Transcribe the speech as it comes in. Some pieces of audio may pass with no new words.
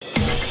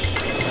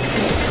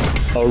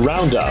a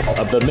roundup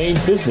of the main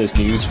business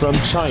news from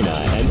China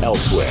and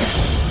elsewhere.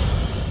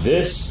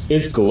 This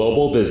is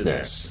Global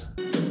Business.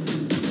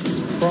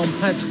 From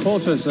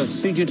headquarters of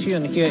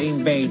CGTN here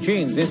in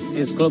Beijing, this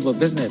is Global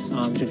Business.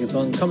 I'm Zhu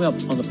Feng. Coming up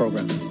on the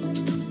program.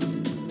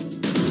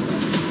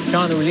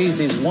 China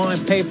releases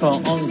white paper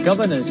on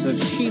governance of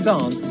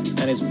Xizang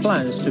and its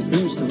plans to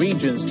boost the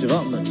region's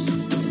development.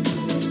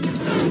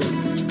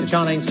 The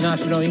China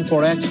International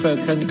Import Expo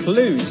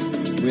concludes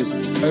with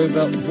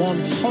over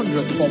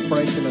 100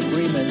 cooperation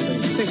agreements and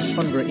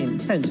 600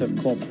 intent of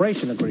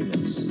cooperation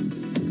agreements.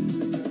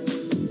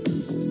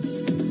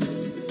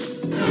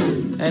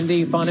 And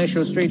the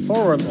Financial Street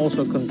Forum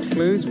also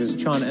concludes with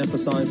China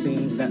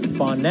emphasizing that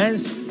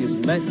finance is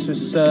meant to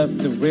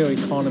serve the real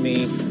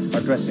economy,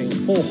 addressing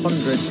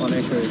 400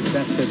 financial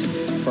executives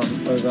from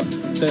over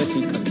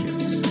 30 countries.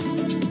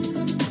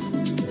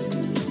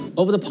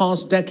 Over the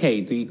past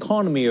decade, the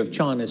economy of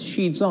China's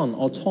Xizang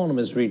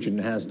autonomous region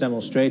has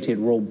demonstrated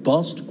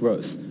robust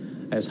growth,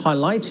 as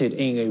highlighted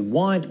in a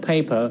white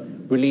paper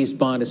released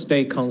by the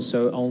State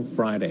Council on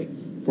Friday.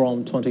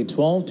 From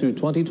 2012 to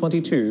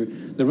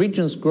 2022, the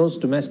region's gross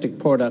domestic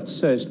product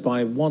surged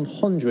by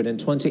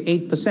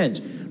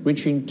 128%,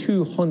 reaching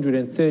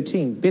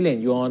 213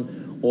 billion yuan,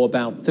 or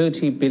about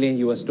 $30 billion,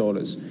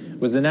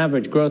 with an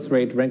average growth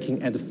rate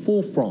ranking at the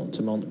forefront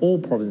among all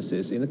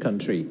provinces in the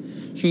country.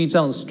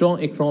 Xizang's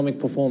strong economic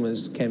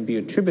performance can be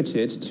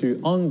attributed to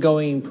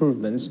ongoing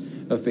improvements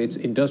of its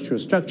industrial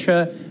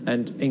structure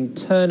and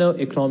internal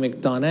economic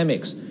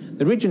dynamics.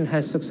 The region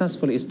has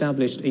successfully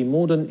established a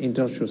modern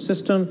industrial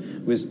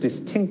system with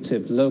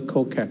distinctive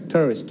local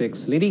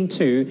characteristics, leading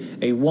to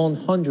a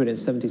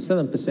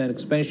 177%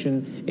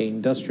 expansion in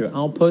industrial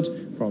output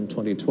from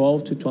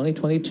 2012 to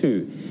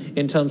 2022.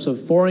 In terms of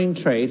foreign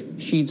trade,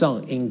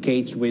 Xizang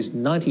engaged with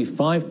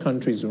 95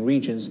 countries and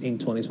regions in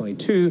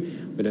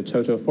 2022, with a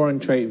total foreign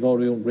trade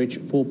volume reached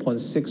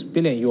 4.6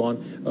 billion yuan,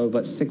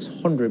 over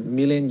 $600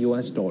 million.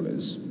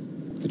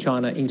 The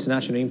China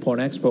International Import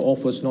Expo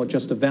offers not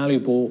just a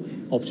valuable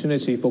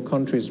opportunity for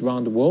countries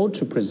around the world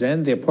to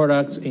present their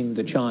products in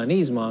the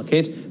Chinese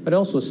market, but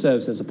also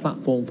serves as a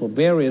platform for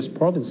various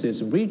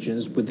provinces and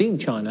regions within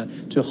China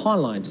to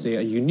highlight their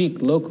unique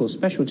local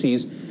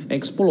specialties and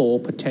explore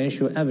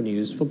potential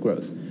avenues for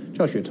growth.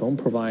 Zhao Xuetong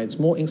provides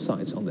more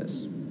insights on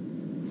this.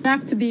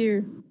 Craft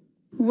beer,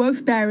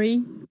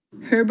 wolfberry,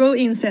 herbal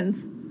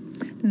incense.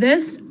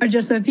 These are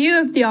just a few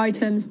of the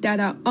items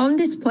that are on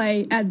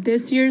display at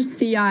this year's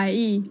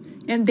CIE,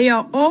 and they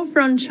are all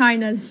from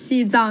China's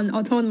Xizang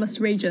autonomous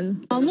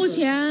region.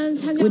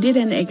 We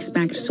didn't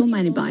expect so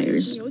many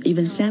buyers.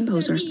 Even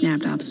samples are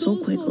snapped up so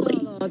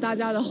quickly.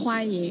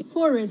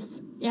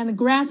 Forests and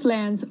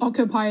grasslands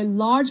occupy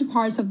large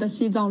parts of the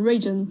Xizang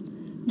region.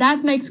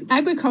 That makes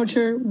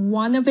agriculture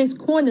one of its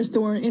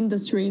cornerstone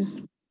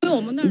industries.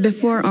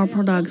 Before, our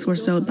products were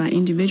sold by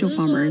individual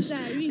farmers.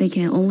 They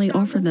can only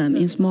offer them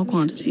in small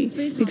quantity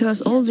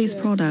because all these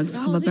products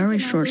have a very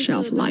short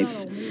shelf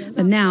life.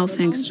 But now,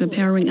 thanks to the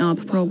Pairing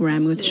Up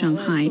program with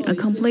Shanghai, a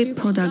complete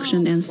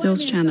production and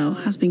sales channel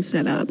has been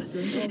set up,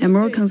 and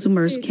more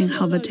consumers can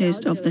have a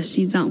taste of the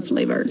Xizang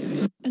flavor.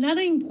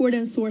 Another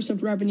important source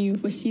of revenue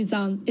for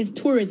Xizang is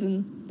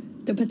tourism.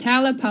 The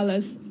Potala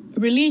Palace, a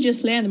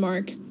religious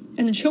landmark,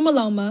 and the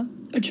Chomolungma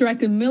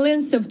attract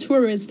millions of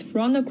tourists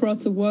from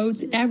across the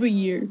world every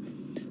year.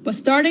 But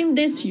starting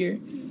this year,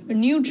 a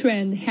new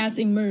trend has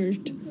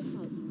emerged.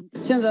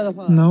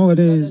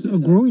 Nowadays, a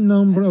growing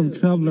number of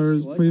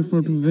travelers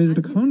prefer to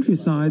visit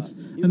countrysides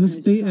and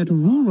stay at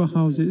rural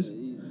houses,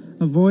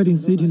 avoiding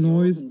city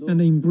noise and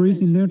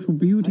embracing natural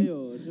beauty.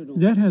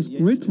 That has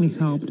greatly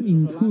helped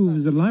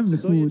improve the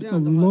livelihood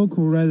of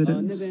local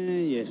residents.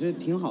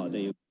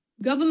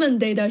 Government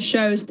data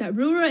shows that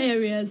rural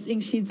areas in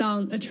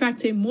Xizang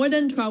attracted more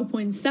than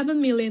 12.7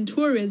 million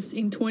tourists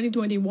in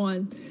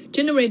 2021,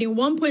 generating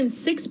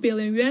 1.6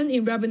 billion yuan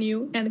in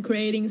revenue and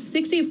creating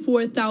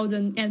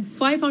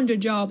 64,500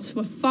 jobs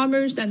for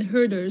farmers and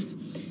herders.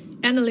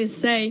 Analysts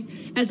say,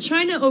 as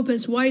China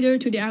opens wider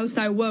to the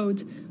outside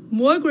world,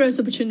 more growth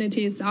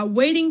opportunities are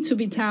waiting to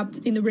be tapped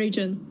in the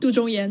region. Du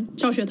Zhongyan,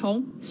 Zhao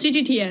Xuetong,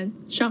 CGTN,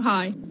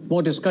 Shanghai.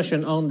 More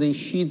discussion on the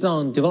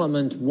Xizang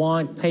Development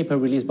White Paper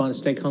released by the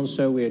State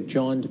Council. We are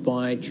joined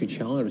by Chu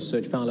Qiang, a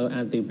research fellow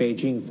at the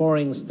Beijing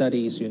Foreign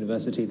Studies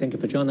University. Thank you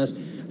for joining us.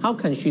 How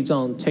can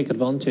Xizang take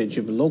advantage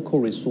of local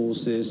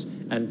resources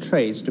and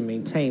trades to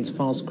maintain its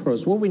fast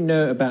growth? What we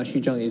know about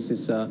Xizang is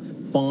its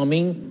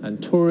farming and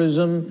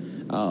tourism.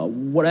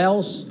 What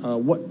else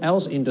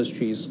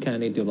industries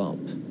can it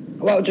develop?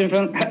 Well,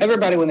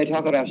 everybody, when they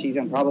talk about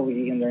Xizang,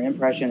 probably in their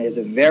impression is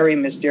a very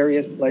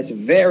mysterious place,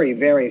 very,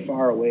 very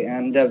far away,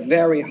 and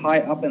very high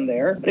up in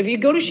there. But if you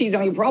go to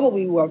Xizang, you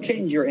probably will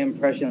change your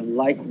impression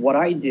like what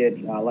I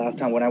did last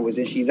time when I was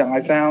in Xizang.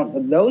 I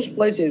found those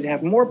places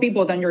have more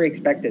people than you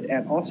expected,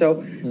 and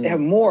also they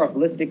have more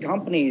listed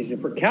companies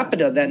per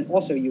capita than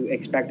also you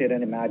expected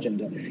and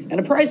imagined. And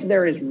the price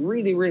there is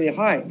really, really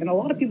high. And a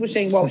lot of people are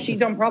saying, well,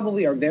 Xizang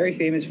probably are very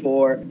famous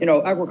for,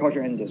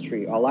 agriculture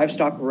industry,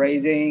 livestock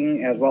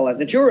raising, as well as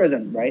the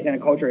tourism, right, and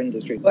the culture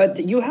industry. But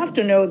you have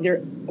to know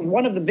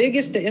one of the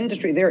biggest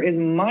industry there is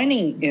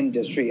mining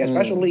industry,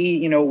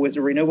 especially with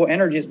the renewable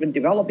energy has been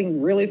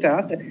developing really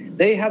fast.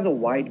 They have the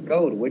white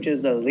gold, which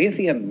is a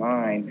lithium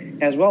mine,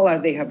 as well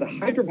as they have the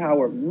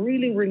hydropower,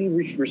 really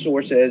rich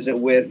resources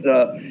with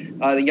the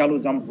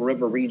Yaluzang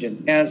River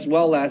region, as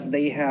well as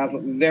they have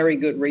very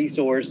good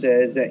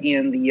resources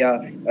in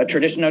the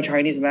traditional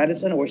Chinese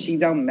medicine or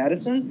Xizang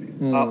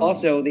medicine.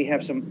 Also, they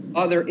have some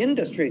other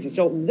industries.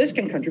 So this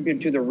can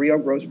contribute to the real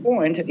growth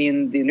point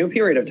in the new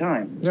period of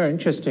time. Very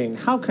interesting.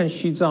 How can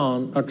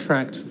Xizang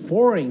attract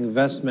foreign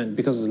investment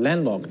because it's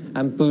landlocked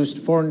and boost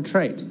foreign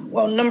trade?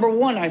 Well, number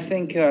one, I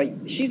think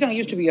Xizang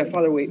used to be a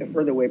further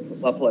away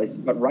place,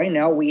 but right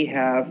now we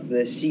have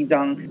the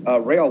Xizang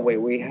Railway.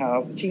 We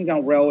have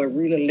Xizang Railway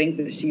really linked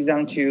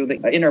Xizang to the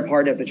inner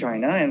part of the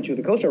China and to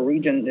the coastal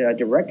region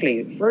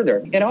directly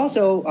further. And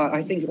also,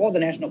 I think all the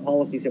national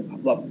policies,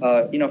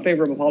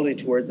 favorable policy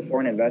towards the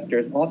foreign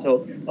investors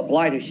also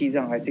apply to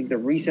Xizang. I think the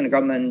recent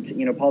government,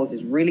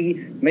 policies really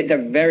made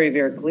that very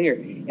clear.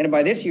 And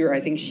by this year,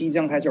 I think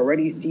Xizang has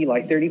already seen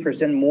like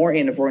 30% more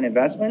in foreign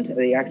investment.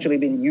 They actually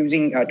been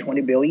using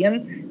 20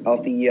 billion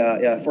of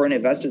the foreign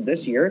investors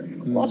this year.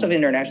 Lots of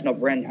international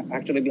brands have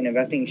actually been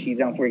investing in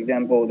Xizang. For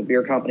example, the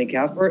beer company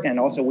Casper, and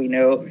also we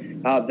know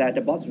that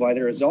the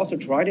Botsweiler has also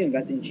tried to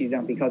invest in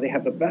Xizang because they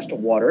have the best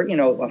water,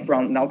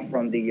 from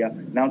the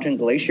mountain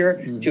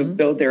glacier to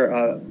build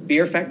their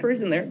beer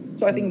factories in there.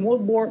 So I think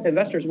more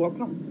investors will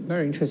come.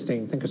 Very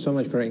interesting. Thank you so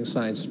much for your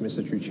insights,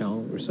 Mr. Zhu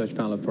Qiang, research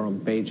fellow from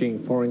Beijing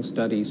Foreign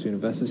Studies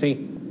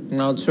University.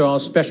 Now to our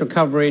special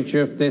coverage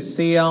of the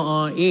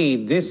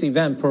CIIE. This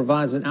event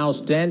provides an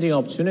outstanding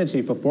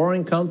opportunity for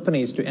foreign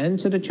companies to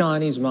enter the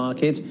Chinese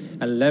market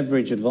and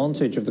leverage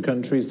advantage of the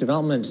country's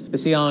development. The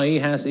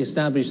CIIE has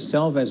established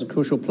itself as a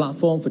crucial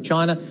platform for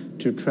China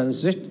to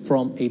transit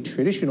from a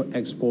traditional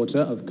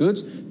exporter of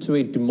goods to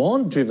a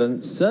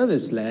demand-driven,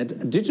 service-led,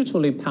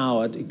 digitally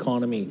powered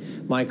economy.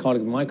 My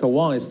colleague Michael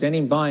Wang is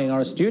standing by in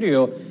our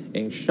studio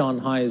in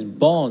Shanghai's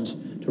Bond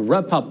to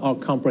wrap up our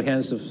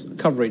comprehensive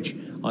coverage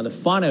on the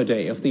final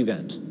day of the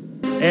event.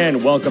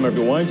 And welcome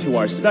everyone to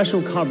our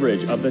special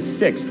coverage of the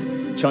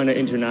 6th China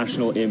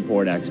International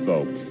Import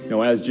Expo.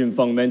 Now, as Jim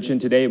Feng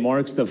mentioned, today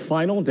marks the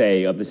final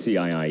day of the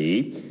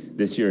CIIE.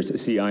 This year's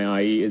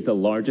CIIE is the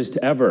largest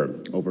ever.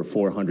 Over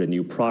 400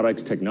 new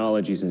products,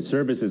 technologies, and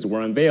services were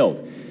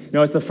unveiled.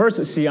 Now, as the first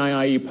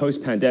CIIE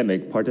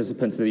post-pandemic,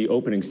 participants in the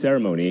opening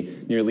ceremony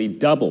nearly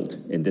doubled.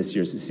 In this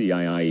year's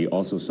CIIE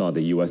also saw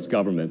the U.S.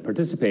 government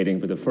participating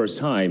for the first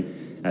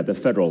time at the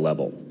federal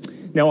level.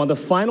 Now, on the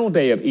final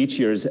day of each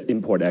year's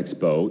Import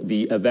Expo,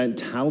 the event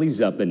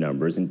tallies up the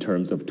numbers in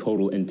terms of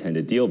total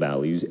intended deal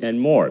values and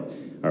more.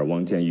 Our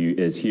Wang Tianyu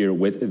is here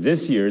with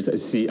this year's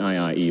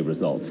CIIE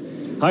results.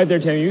 Hi there,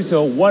 Tianyu.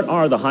 So what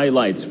are the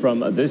highlights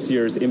from this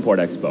year's Import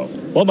Expo?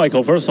 Well,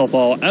 Michael, first of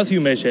all, as you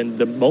mentioned,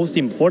 the most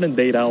important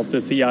data of the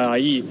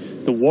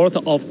CIIE, the worth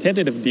of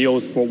tentative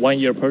deals for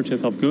one-year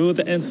purchase of goods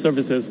and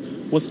services,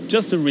 was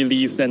just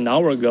released an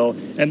hour ago,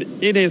 and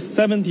it is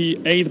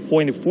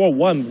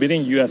 $78.41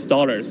 billion US.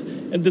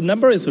 And the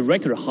number is a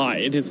record high.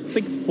 It is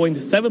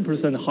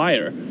 6.7%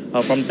 higher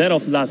from that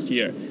of last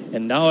year.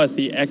 And now as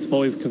the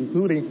expo is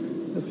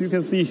concluding, as you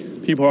can see,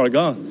 people are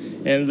gone.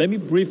 And let me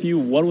brief you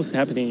what was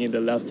happening in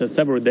the last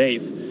several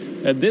days.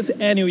 This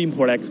annual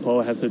Import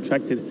Expo has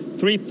attracted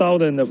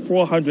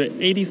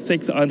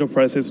 3,486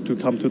 enterprises to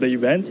come to the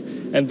event,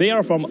 and they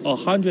are from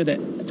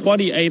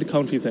 128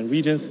 countries and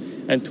regions,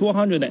 and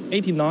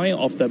 289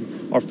 of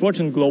them are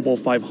Fortune Global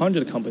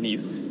 500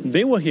 companies.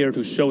 They were here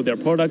to show their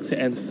products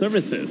and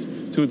services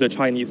to the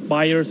Chinese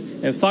buyers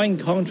and sign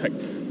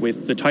contracts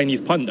with the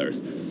Chinese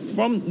partners.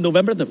 From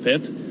November the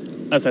 5th,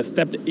 as I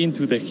stepped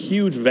into the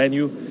huge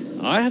venue,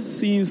 I have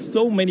seen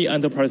so many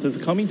enterprises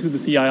coming to the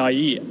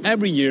CIIE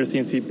every year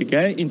since it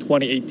began in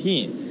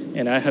 2018.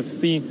 And I have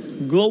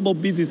seen global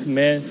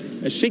businessmen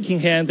shaking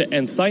hands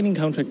and signing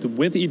contracts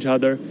with each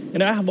other.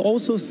 And I have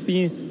also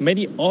seen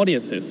many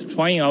audiences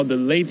trying out the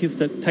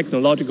latest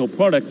technological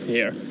products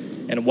here.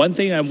 And one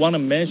thing I want to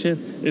mention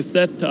is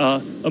that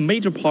a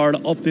major part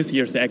of this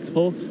year's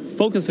expo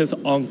focuses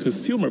on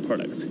consumer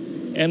products.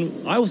 And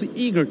I was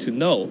eager to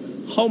know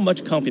how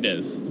much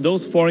confidence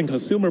those foreign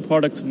consumer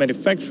products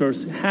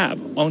manufacturers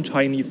have on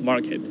Chinese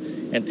market.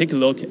 And take a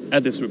look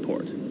at this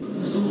report.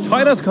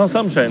 China's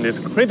consumption is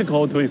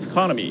critical to its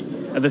economy.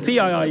 At the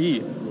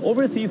CIIE,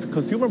 overseas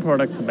consumer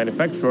products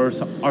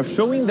manufacturers are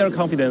showing their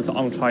confidence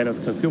on China's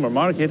consumer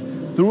market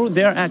through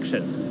their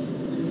actions.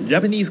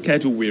 Japanese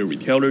casual wear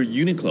retailer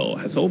Uniqlo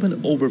has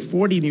opened over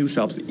 40 new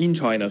shops in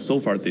China so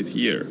far this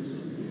year.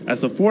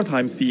 As a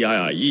four-time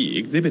CIIE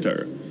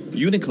exhibitor,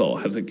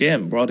 Uniqlo has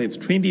again brought its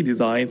trendy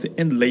designs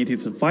and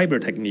latest fiber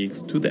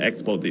techniques to the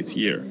expo this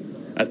year,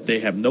 as they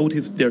have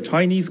noticed their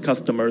Chinese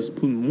customers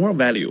put more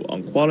value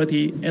on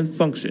quality and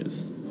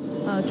functions.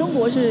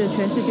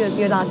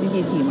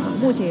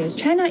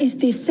 China is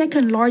the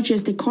second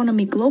largest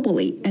economy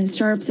globally and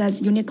serves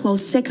as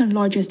Uniqlo's second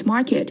largest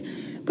market.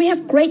 We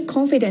have great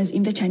confidence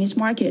in the Chinese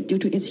market due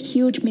to its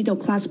huge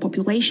middle-class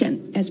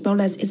population, as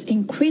well as its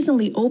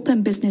increasingly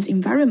open business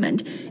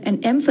environment and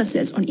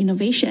emphasis on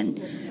innovation.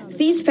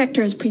 These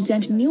factors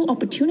present new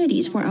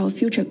opportunities for our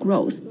future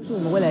growth.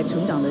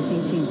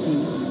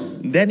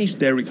 Danish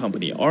dairy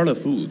company Arla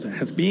Foods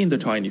has been in the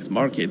Chinese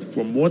market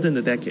for more than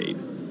a decade,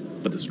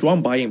 but the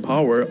strong buying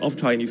power of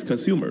Chinese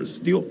consumers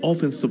still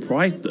often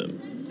surprised them.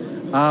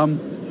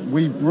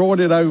 We brought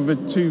it over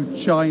to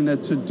China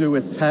to do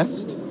a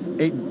test.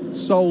 It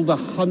sold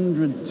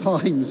 100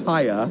 times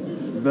higher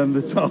than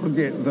the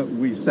target that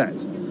we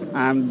set,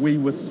 and we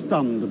were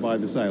stunned by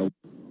the sale.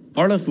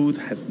 Arla Foods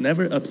has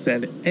never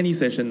upset any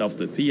session of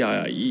the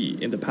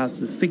CIIE in the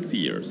past 6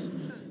 years.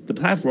 The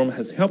platform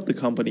has helped the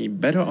company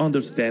better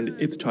understand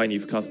its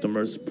Chinese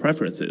customers'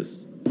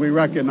 preferences. We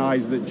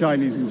recognize that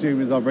Chinese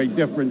consumers are very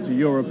different to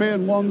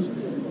European ones.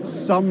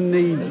 Some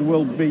needs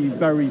will be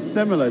very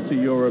similar to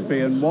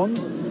European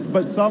ones,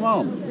 but some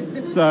aren't.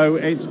 So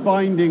it's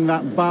finding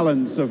that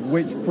balance of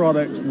which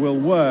products will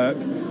work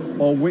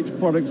or which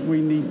products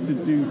we need to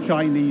do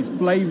Chinese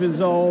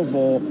flavors of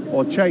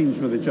or change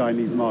for the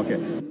Chinese market.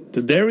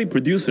 The dairy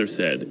producer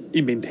said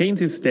it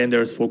maintains its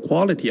standards for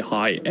quality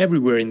high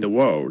everywhere in the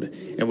world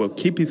and will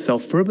keep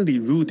itself firmly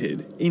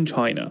rooted in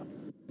China.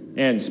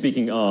 And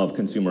speaking of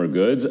consumer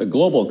goods, a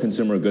global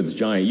consumer goods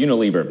giant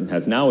Unilever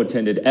has now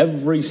attended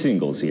every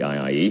single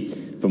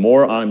CIIE. For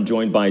more, I'm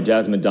joined by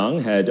Jasmine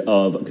Deng, Head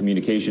of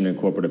Communication and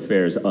Corporate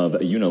Affairs of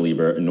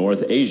Unilever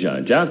North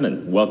Asia.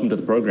 Jasmine, welcome to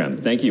the program.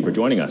 Thank you for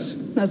joining us.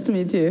 Nice to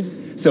meet you.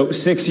 So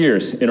 6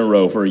 years in a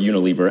row for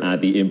Unilever at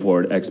the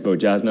Import Expo.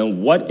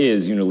 Jasmine, what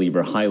is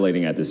Unilever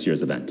highlighting at this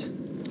year's event?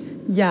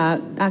 Yeah,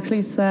 actually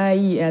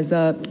CIIE is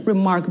a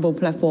remarkable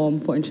platform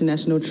for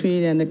international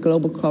trade and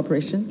global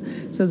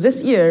cooperation. So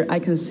this year, I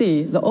can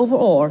see the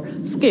overall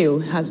scale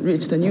has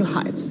reached new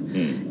heights.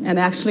 And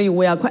actually,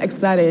 we are quite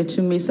excited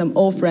to meet some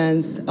old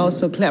friends,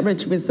 also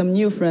collaborate with some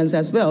new friends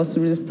as well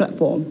through this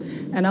platform.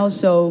 And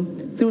also,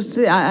 through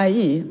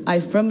CIIE, I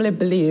firmly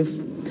believe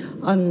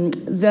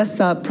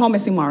this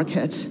promising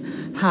market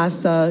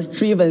has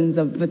driven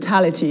the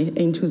vitality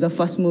into the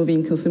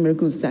fast-moving consumer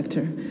goods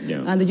sector.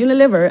 Yeah. And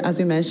Unilever, as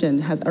you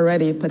mentioned, has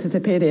already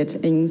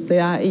participated in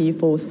CIIE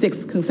for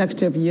 6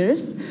 consecutive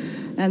years.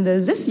 And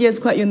this year is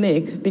quite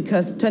unique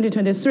because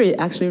 2023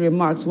 actually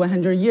remarks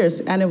 100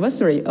 years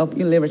anniversary of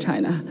Unilever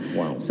China.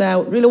 Wow. So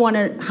I really want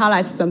to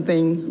highlight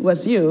something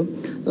with you.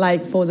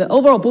 Like for the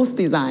overall booth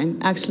design,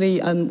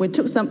 actually we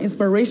took some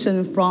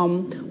inspiration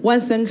from 1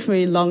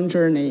 century long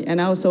journey and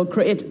also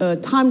create a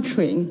time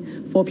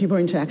train for people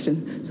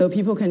interaction. So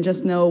people can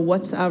just know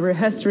what's our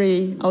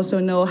history,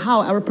 also know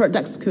how our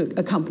products could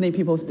accompany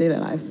people's daily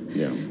life.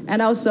 Yeah.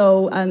 And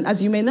also,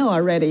 as you may know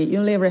already,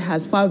 Unilever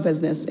has 5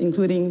 businesses,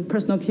 including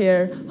personal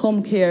care,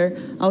 home care,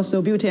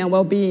 also beauty and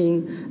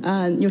well-being,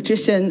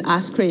 nutrition,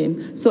 ice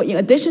cream. So in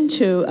addition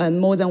to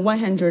more than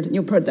 100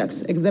 new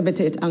products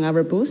exhibited on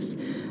our booths,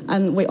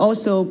 and we're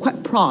also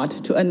quite proud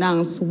to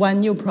announce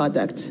 1 new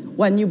product,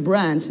 1 new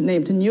brand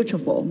named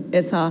Nutrifol.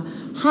 It's a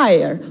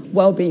higher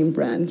well-being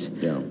brand.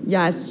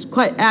 Yeah. It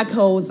quite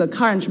echoes the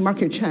current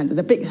market trend,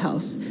 the big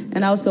health.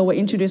 And also we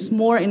introduce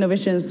more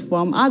innovations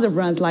from other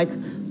brands like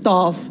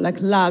Dove, like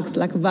Lux,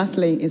 like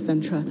Vaseline,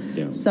 etc.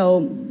 Yeah.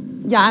 So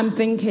yeah, I'm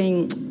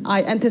thinking,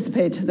 I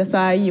anticipate the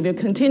CIIE will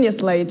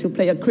continuously to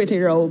play a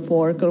critical role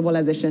for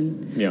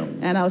globalization. Yeah.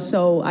 And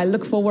also, I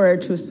look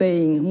forward to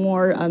seeing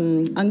more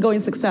ongoing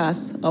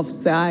success of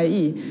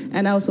CIIE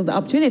and also the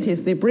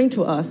opportunities they bring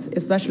to us,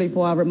 especially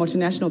for our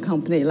multinational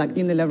company like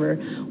Unilever.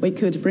 We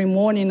could bring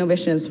more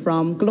innovations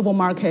from global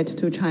market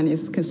to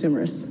Chinese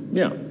consumers.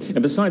 Yeah,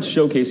 and besides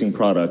showcasing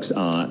products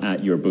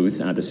at your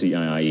booth at the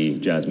CIIE,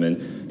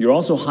 Jasmine, you're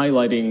also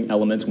highlighting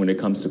elements when it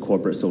comes to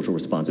corporate social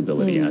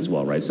responsibility as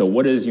well, right? So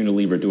what is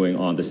Unilever doing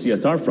on the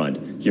CSR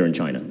front here in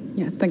China?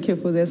 Yeah, thank you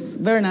for this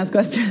very nice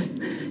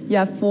question.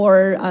 Yeah,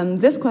 for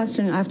this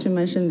question, I have to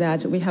mention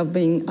that we have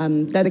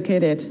been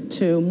dedicated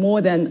to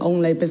more than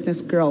only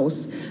business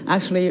growth.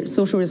 Actually,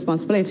 social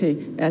responsibility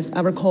is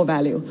our core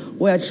value.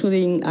 We are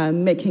truly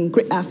making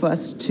great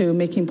efforts to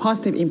making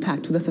positive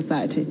impact to the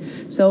society.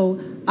 So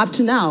up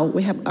to now,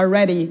 we have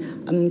already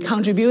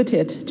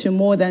contributed to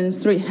more than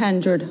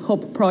 300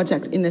 Hope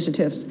Project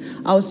initiatives,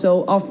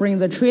 also offering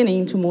the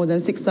training to more than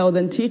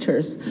 6,000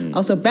 teachers,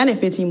 also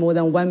benefiting more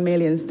than 1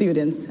 million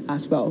students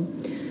as well.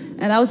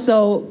 And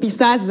also,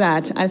 besides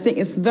that, I think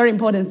it's a very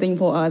important thing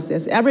for us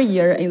is every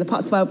year in the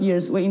past 5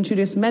 years, we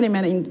introduce many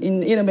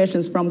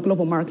innovations from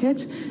global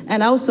market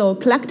and also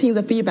collecting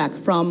the feedback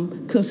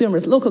from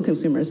consumers, local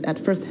consumers at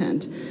first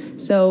hand.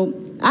 So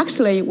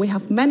actually, we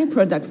have many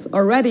products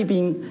already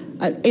being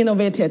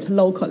innovated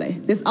locally.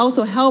 This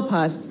also helps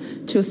us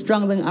to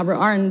strengthen our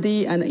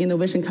R&D and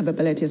innovation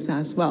capabilities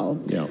as well.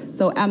 Yeah.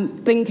 So I'm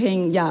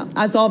thinking, yeah,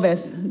 as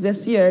always,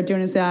 this year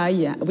during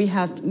CIIE, we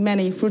have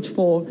many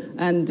fruitful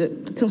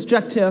and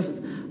constructive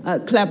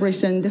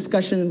collaboration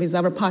discussion with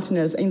our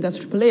partners,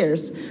 industry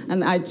players.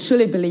 And I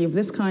truly believe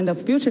this kind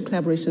of future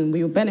collaboration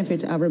will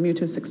benefit our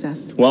mutual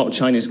success. Well,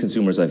 Chinese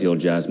consumers, I feel,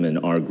 Jasmine,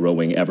 are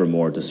growing ever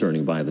more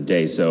discerning by the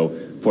day. So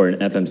for an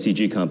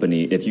FMCG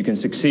company, if you can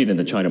succeed in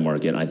the China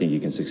market, I think you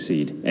can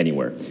succeed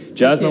anywhere.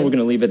 Jasmine, we're going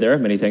to leave it there.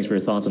 Many thanks for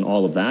your thoughts on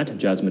all of that.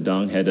 Jasmine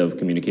Deng, Head of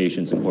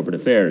Communications and Corporate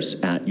Affairs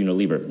at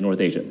Unilever,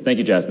 North Asia. Thank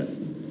you, Jasmine.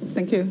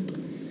 Thank you.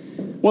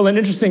 Well, an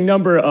interesting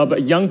number of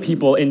young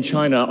people in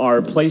China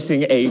are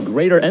placing a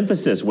greater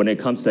emphasis when it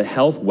comes to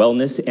health,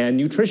 wellness, and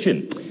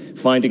nutrition.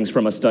 Findings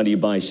from a study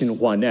by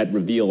XinhuaNet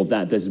reveal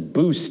that this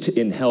boost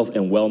in health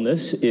and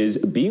wellness is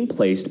being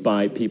placed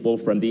by people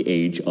from the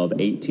age of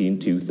 18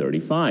 to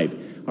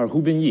 35. Our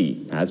Hu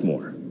Binyi has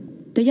more.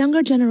 The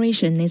younger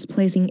generation is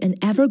placing an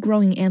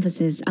ever-growing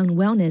emphasis on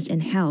wellness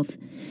and health.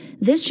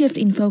 This shift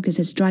in focus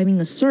is driving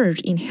a surge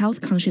in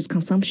health-conscious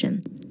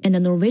consumption, and the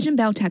Norwegian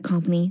biotech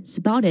company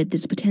spotted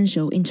this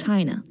potential in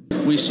China.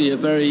 We see a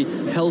very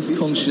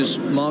health-conscious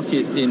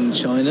market in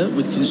China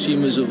with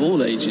consumers of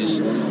all ages.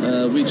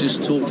 We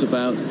just talked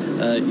about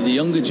the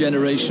younger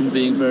generation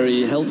being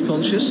very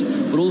health-conscious,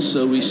 but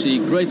also we see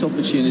great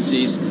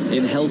opportunities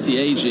in healthy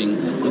aging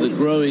with a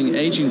growing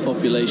aging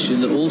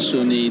population that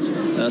also needs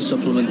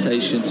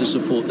supplementation to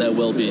support their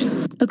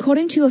well-being.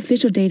 According to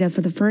official data for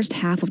the first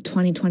half of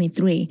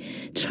 2023,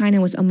 China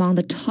was among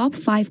the top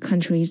 5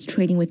 countries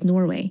trading with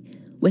Norway,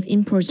 with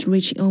imports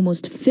reaching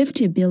almost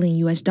 $50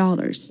 billion.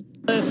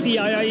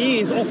 CIIE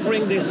is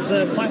offering this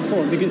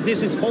platform because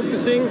this is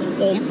focusing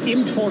on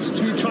imports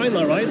to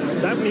China, right?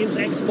 That means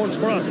exports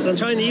for us. And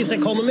Chinese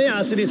economy,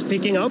 as it is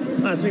picking up,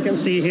 as we can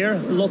see here,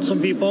 lots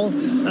of people.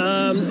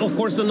 Of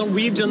course, the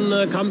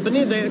Norwegian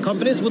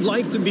companies would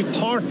like to be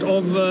part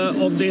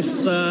of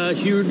this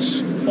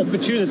huge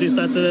opportunities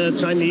that the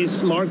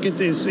Chinese market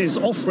is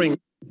offering.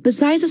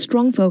 Besides a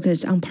strong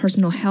focus on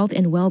personal health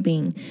and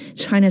well-being,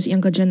 China's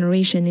younger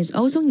generation is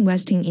also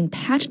investing in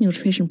pet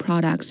nutrition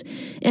products,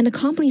 and the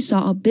company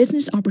saw a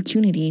business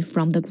opportunity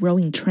from the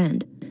growing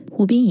trend.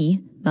 Hu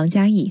Binyi, Wang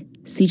Jiayi,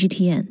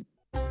 CGTN.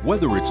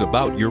 Whether it's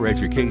about your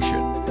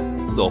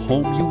education, the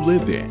home you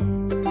live in,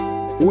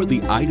 or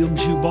the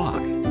items you buy,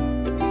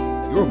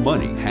 your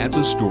money has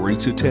a story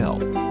to tell.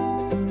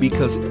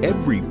 Because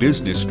every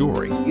business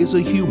story is a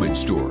human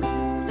story.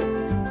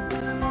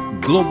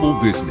 Global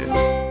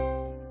Business.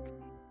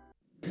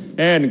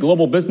 And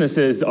global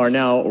businesses are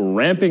now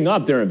ramping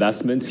up their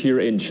investments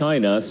here in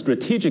China,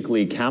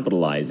 strategically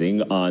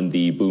capitalizing on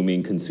the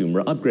booming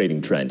consumer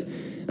upgrading trend.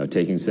 Now,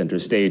 taking center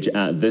stage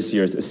at this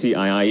year's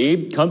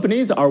CIIE,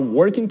 companies are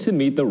working to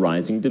meet the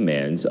rising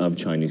demands of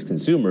Chinese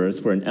consumers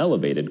for an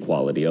elevated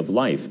quality of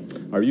life.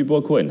 Our Yu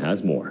Bo Kun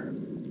has more.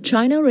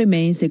 China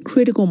remains a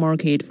critical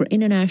market for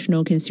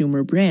international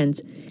consumer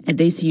brands. At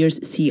this year's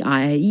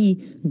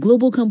CIIE,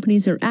 global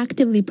companies are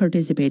actively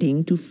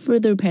participating to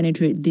further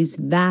penetrate this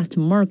vast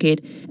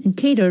market and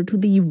cater to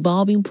the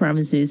evolving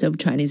preferences of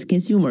Chinese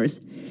consumers.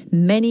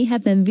 Many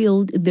have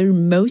unveiled their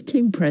most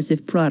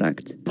impressive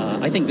products.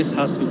 I think this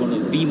has to be one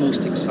of the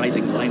most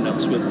exciting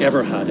lineups we've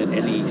ever had at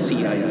any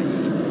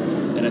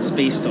CIIE. And it's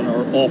based on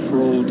our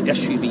off-road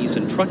SUVs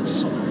and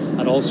trucks,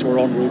 and also our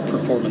on-road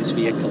performance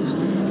vehicles.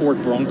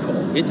 Ford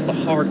Bronco, it's the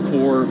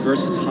hardcore,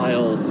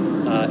 versatile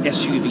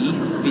SUV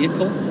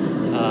vehicle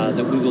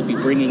that we will be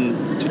bringing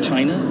to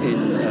China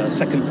in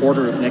second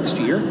quarter of next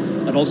year,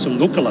 and also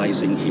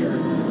localizing here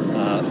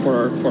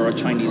for our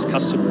Chinese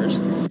customers.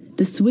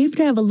 The swift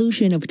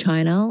evolution of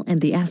China and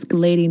the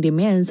escalating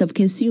demands of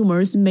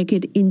consumers make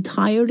it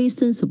entirely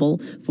sensible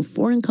for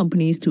foreign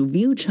companies to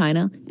view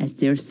China as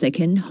their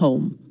second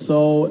home.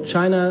 So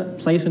China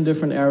plays in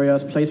different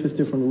areas, plays with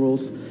different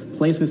rules,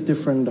 plays with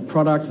different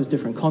products, with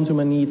different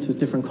consumer needs, with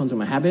different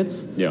consumer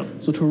habits. Yeah.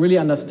 So to really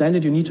understand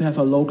it, you need to have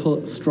a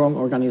local, strong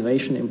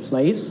organization in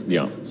place.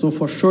 Yeah. So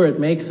for sure, it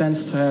makes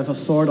sense to have a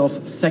sort of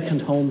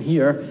second home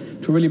here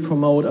to really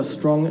promote a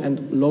strong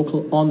and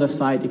local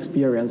on-the-side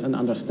experience and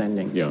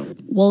understanding. Yeah.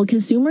 While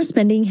consumer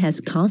spending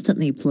has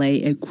constantly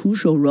played a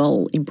crucial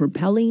role in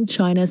propelling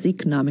China's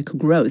economic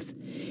growth,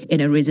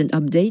 in a recent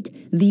update,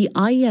 the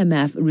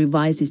IMF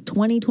revised its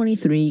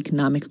 2023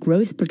 economic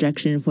growth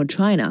projection for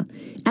China,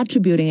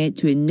 attributing it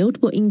to a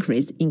notable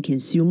increase in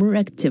consumer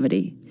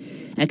activity.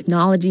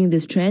 Acknowledging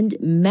this trend,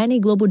 many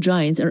global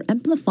giants are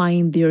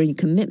amplifying their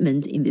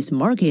commitment in this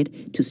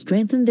market to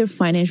strengthen their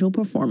financial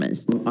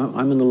performance.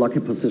 I'm in a lucky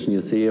position, you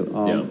see.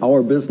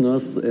 Our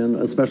business,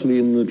 especially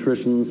in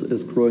nutrition,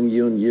 is growing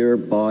year on year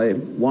by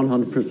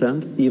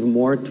 100%, even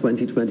more.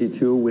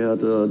 2022, we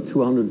had a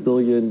 200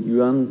 billion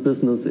yuan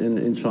business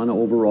in China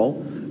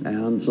overall.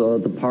 And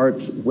the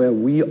part where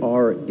we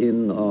are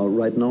in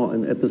right now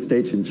and at the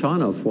stage in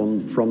China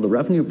from the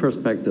revenue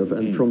perspective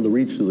and from the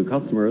reach to the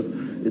customers,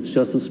 it's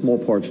just a small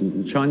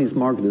portion. The Chinese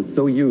market is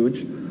so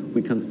huge,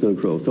 we can still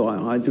grow. So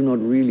I do not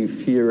really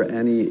fear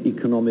any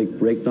economic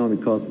breakdown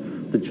because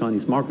the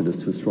Chinese market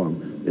is too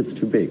strong. It's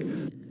too big.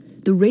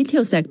 The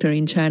retail sector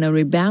in China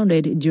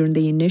rebounded during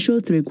the initial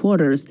 3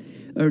 quarters.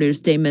 Earlier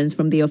statements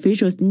from the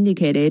officials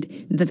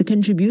indicated that the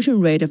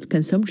contribution rate of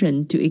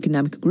consumption to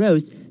economic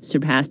growth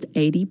surpassed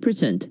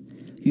 80%.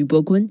 Yu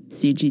Bokun,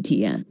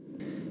 CGTN.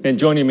 And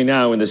joining me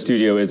now in the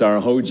studio is our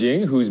Ho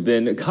Jing, who's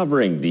been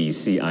covering the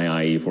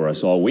CIIE for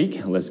us all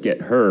week. Let's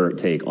get her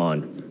take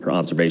on her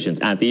observations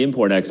at the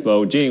Import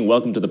Expo. Jing,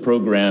 welcome to the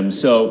program.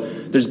 So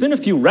there's been a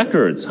few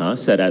records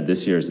set at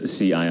this year's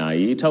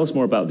CIIE. Tell us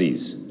more about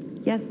these.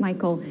 Yes,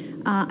 Michael.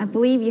 I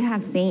believe you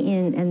have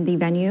seen in the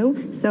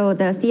venue. So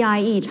the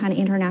CIIE, China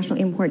International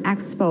Import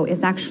Expo,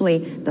 is actually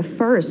the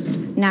first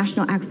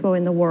national expo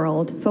in the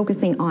world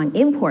focusing on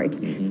import.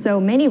 So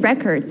many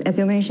records, as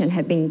you mentioned,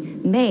 have been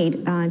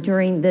made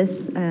during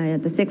this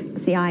the sixth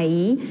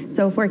CIIE.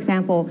 So, for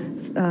example,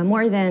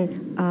 more than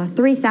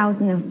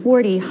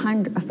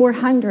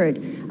 3,400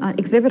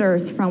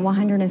 exhibitors from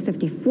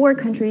 154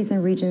 countries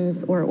and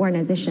regions or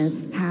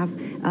organizations have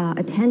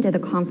attended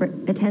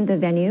the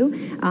venue,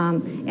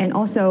 and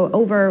also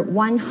over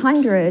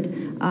 100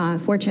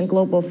 Fortune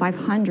Global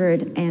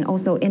 500 and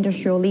also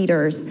industrial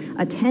leaders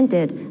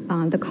attended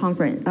the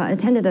conference,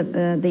 attended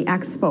the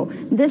expo.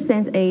 This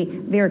sends a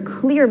very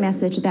clear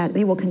message that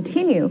they will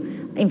continue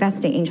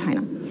investing in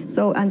China.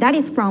 So that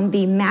is from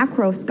the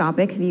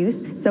macroscopic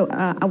views. So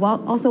I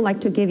will also like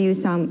to give you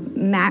some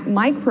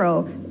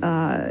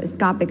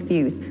microscopic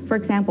views. For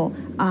example,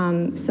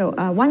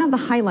 one of the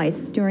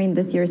highlights during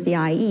this year's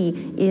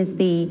CIIE is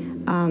the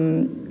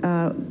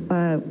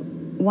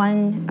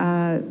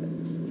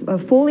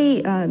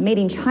fully made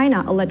in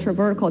China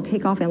electrovertical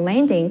takeoff and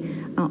landing,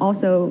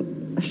 also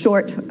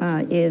short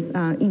is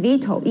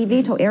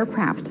eVTOL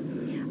aircraft,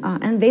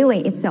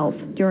 unveiling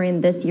itself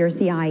during this year's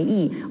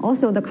CIIE.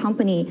 Also, the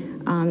company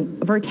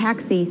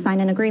Vertaxi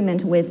signed an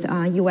agreement with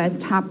U.S.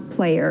 top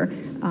player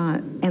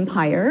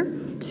Empire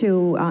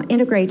to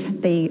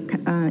integrate the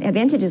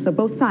advantages of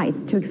both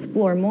sides to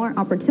explore more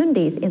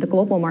opportunities in the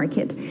global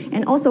market.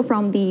 And also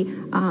from the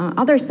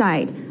other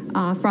side,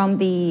 from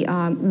the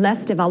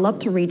less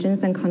developed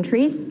regions and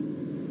countries,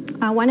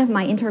 one of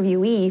my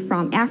interviewees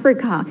from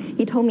Africa,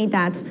 he told me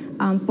that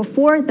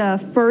before the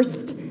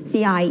first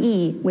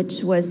CIIE,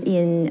 which was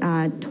in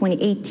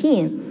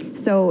 2018,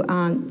 so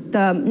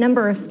the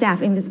number of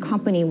staff in this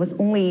company was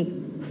only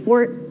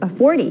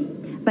 40.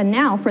 But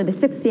now for the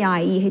sixth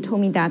CIIE, he told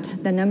me that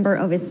the number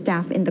of his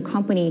staff in the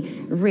company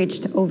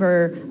reached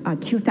over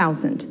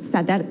 2,000.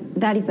 So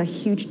that is a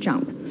huge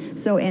jump.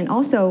 So, and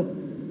also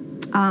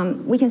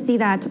we can see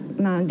that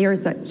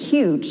there's a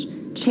huge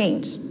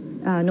change,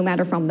 no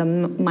matter from the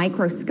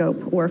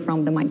microscope or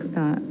from the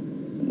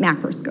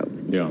macroscope.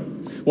 Yeah.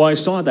 Well, I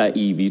saw that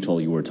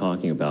eVTOL you were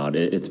talking about.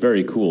 It's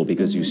very cool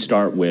because you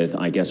start with,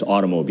 I guess,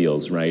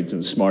 automobiles, right?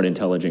 Smart,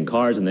 intelligent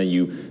cars, and then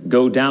you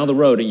go down the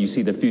road and you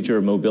see the future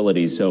of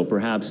mobility. So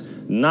perhaps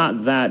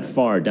not that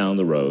far down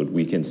the road,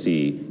 we can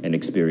see and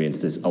experience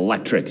this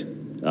electric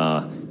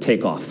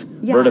takeoff,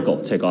 vertical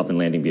takeoff and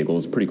landing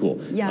vehicles. Pretty cool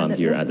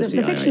here at the CIIE.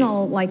 The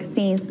fictional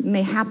scenes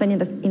may happen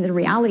in the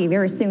reality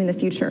very soon in the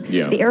future.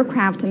 Yeah. The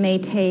aircraft may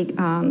take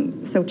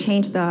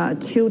change the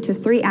 2 to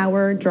 3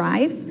 hour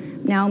drive.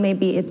 Now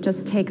maybe it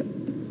just take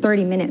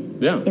 30 minutes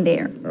in the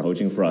air. Our Ho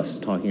Jing for us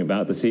talking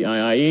about the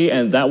CIIE,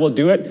 and that will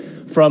do it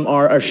from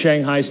our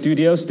Shanghai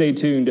studio. Stay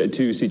tuned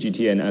to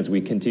CGTN as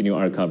we continue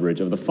our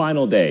coverage of the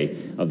final day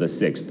of the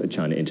 6th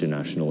China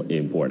International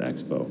Import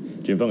Expo.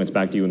 Jinfeng, it's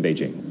back to you in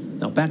Beijing.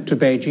 Now back to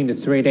Beijing, the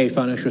three-day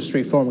Financial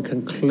Street Forum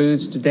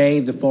concludes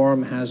today. The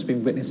forum has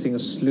been witnessing a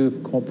slew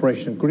of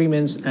cooperation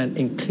agreements and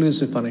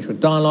inclusive financial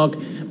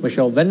dialogue.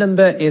 Michelle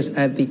Vandenberg is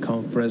at the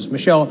conference.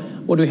 Michelle,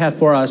 what do you have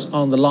for us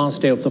on the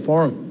last day of the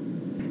forum?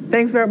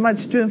 Thanks very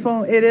much,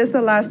 Junfeng. It is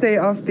the last day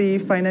of the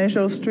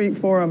Financial Street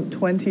Forum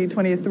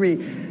 2023.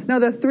 Now,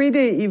 the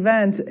three-day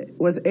event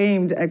was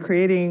aimed at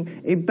creating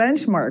a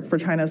benchmark for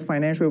China's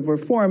financial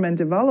reform and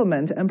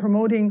development and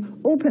promoting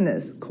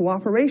openness,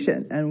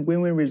 cooperation, and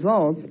win-win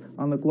results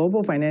on the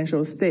global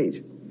financial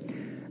stage.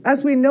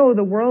 As we know,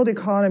 the world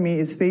economy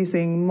is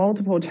facing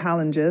multiple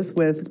challenges,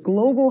 with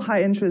global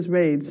high interest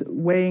rates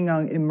weighing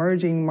on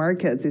emerging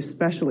markets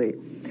especially.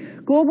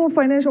 Global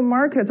financial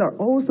markets are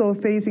also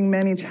facing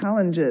many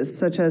challenges,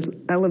 such as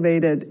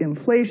elevated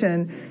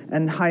inflation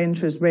and high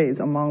interest rates,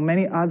 among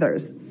many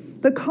others.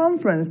 The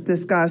conference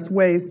discussed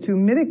ways to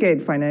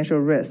mitigate financial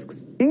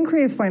risks,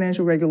 increase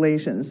financial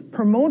regulations,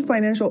 promote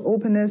financial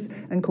openness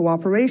and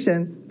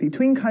cooperation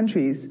between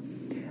countries.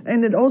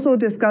 And it also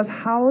discussed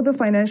how the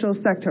financial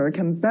sector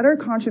can better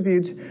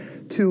contribute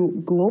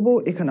to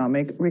global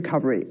economic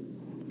recovery.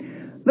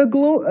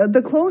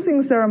 The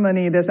closing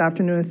ceremony this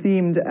afternoon,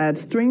 themed at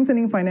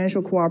strengthening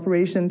financial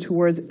cooperation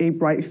towards a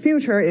bright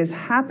future, is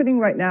happening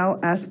right now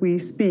as we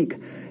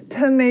speak.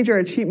 10 major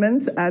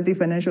achievements at the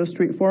Financial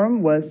Street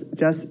Forum was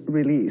just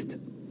released.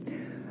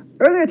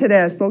 Earlier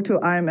today, I spoke to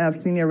IMF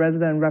Senior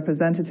Resident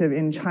Representative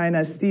in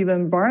China,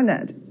 Stephen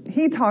Barnett.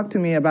 He talked to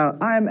me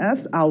about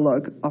IMF's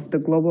outlook of the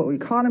global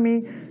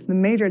economy, the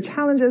major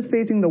challenges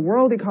facing the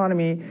world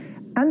economy,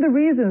 and the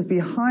reasons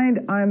behind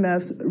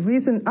IMF's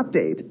recent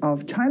update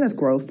of China's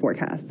growth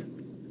forecast.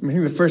 I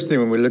think the first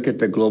thing when we look at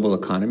the global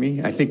economy,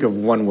 I think of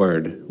one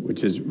word,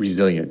 which is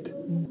resilient.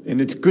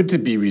 And it's good to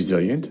be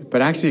resilient,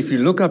 but actually if you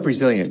look up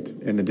resilient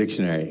in the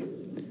dictionary,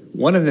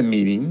 one of the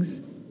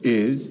meanings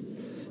is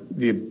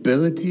the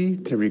ability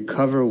to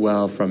recover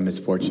well from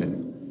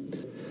misfortune.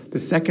 The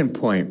second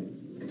point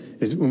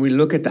is when we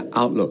look at the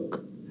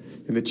outlook,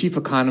 and the chief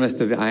economist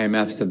of the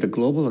IMF said the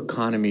global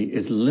economy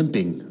is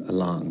limping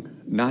along,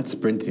 not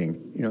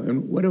sprinting.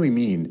 And what do we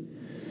mean?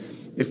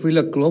 If we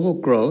look, global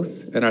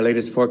growth in our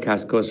latest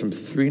forecast goes from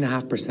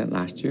 3.5%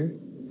 last year,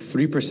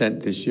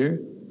 3% this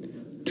year,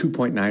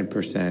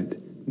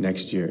 2.9%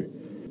 next year.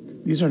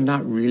 These are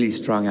not really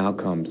strong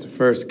outcomes.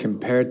 First,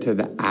 compared to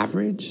the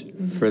average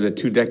for the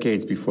 2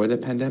 decades before the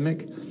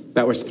pandemic,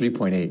 that was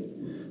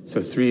 3.8. So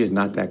 3 is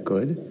not that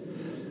good.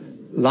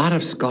 A lot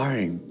of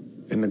scarring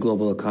in the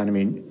global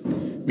economy,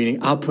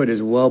 meaning output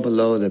is well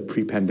below the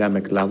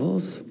pre-pandemic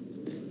levels,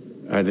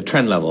 or the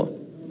trend level.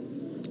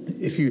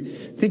 If you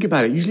think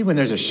about it, usually when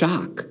there's a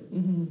shock,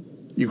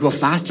 you grow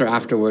faster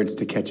afterwards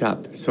to catch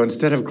up. So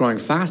instead of growing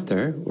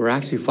faster, we're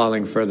actually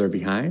falling further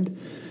behind.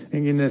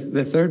 And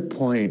the third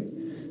point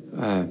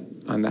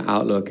on the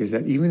outlook is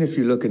that even if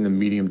you look in the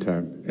medium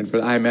term, and for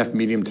the IMF,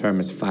 medium term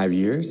is 5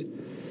 years,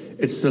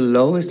 it's the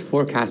lowest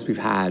forecast we've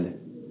had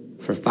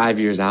for 5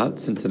 years out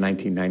since the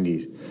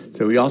 1990s.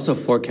 So we also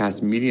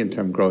forecast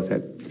medium-term growth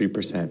at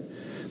 3%.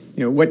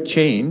 What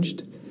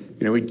changed?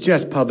 We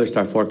just published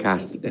our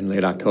forecasts in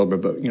late October,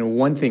 but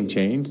one thing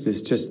changed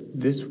is just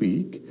this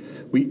week,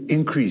 we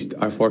increased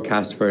our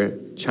forecast for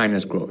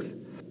China's growth.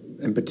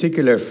 In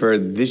particular, for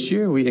this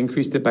year, we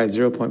increased it by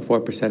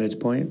 0.4 percentage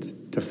points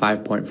to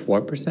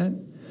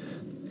 5.4%.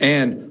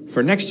 And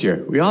for next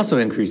year, we also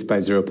increased by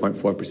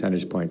 0.4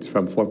 percentage points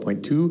from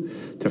 4.2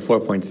 to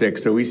 4.6.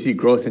 So we see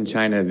growth in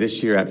China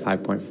this year at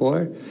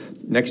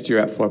 5.4, next year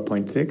at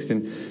 4.6.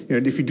 And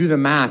if you do the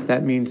math,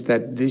 that means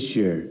that this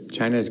year,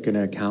 China is going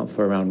to account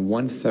for around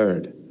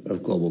 1/3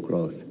 of global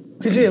growth.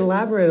 Could you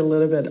elaborate a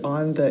little bit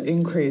on the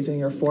increase in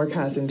your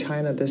forecast in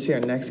China this year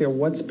and next year?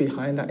 What's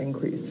behind that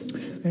increase?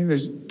 I think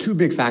there's 2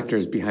 big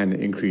factors behind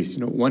the increase.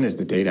 One is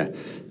the data.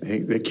 I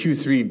think the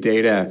Q3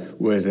 data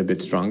was a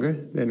bit stronger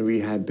than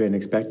we had been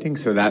expecting,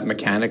 so that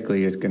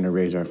mechanically is going to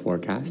raise our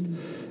forecast.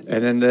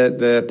 And then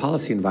the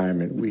policy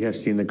environment. We have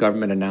seen the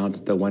government announce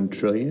the $1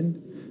 trillion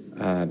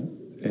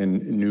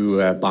in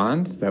new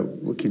bonds that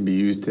can be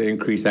used to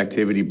increase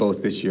activity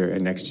both this year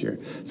and next year.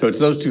 So it's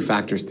those 2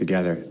 factors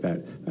together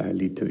that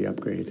lead to the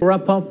upgrade. We'll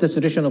wrap up this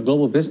edition of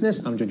Global Business.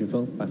 I'm Jun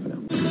Feng. Bye for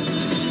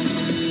now.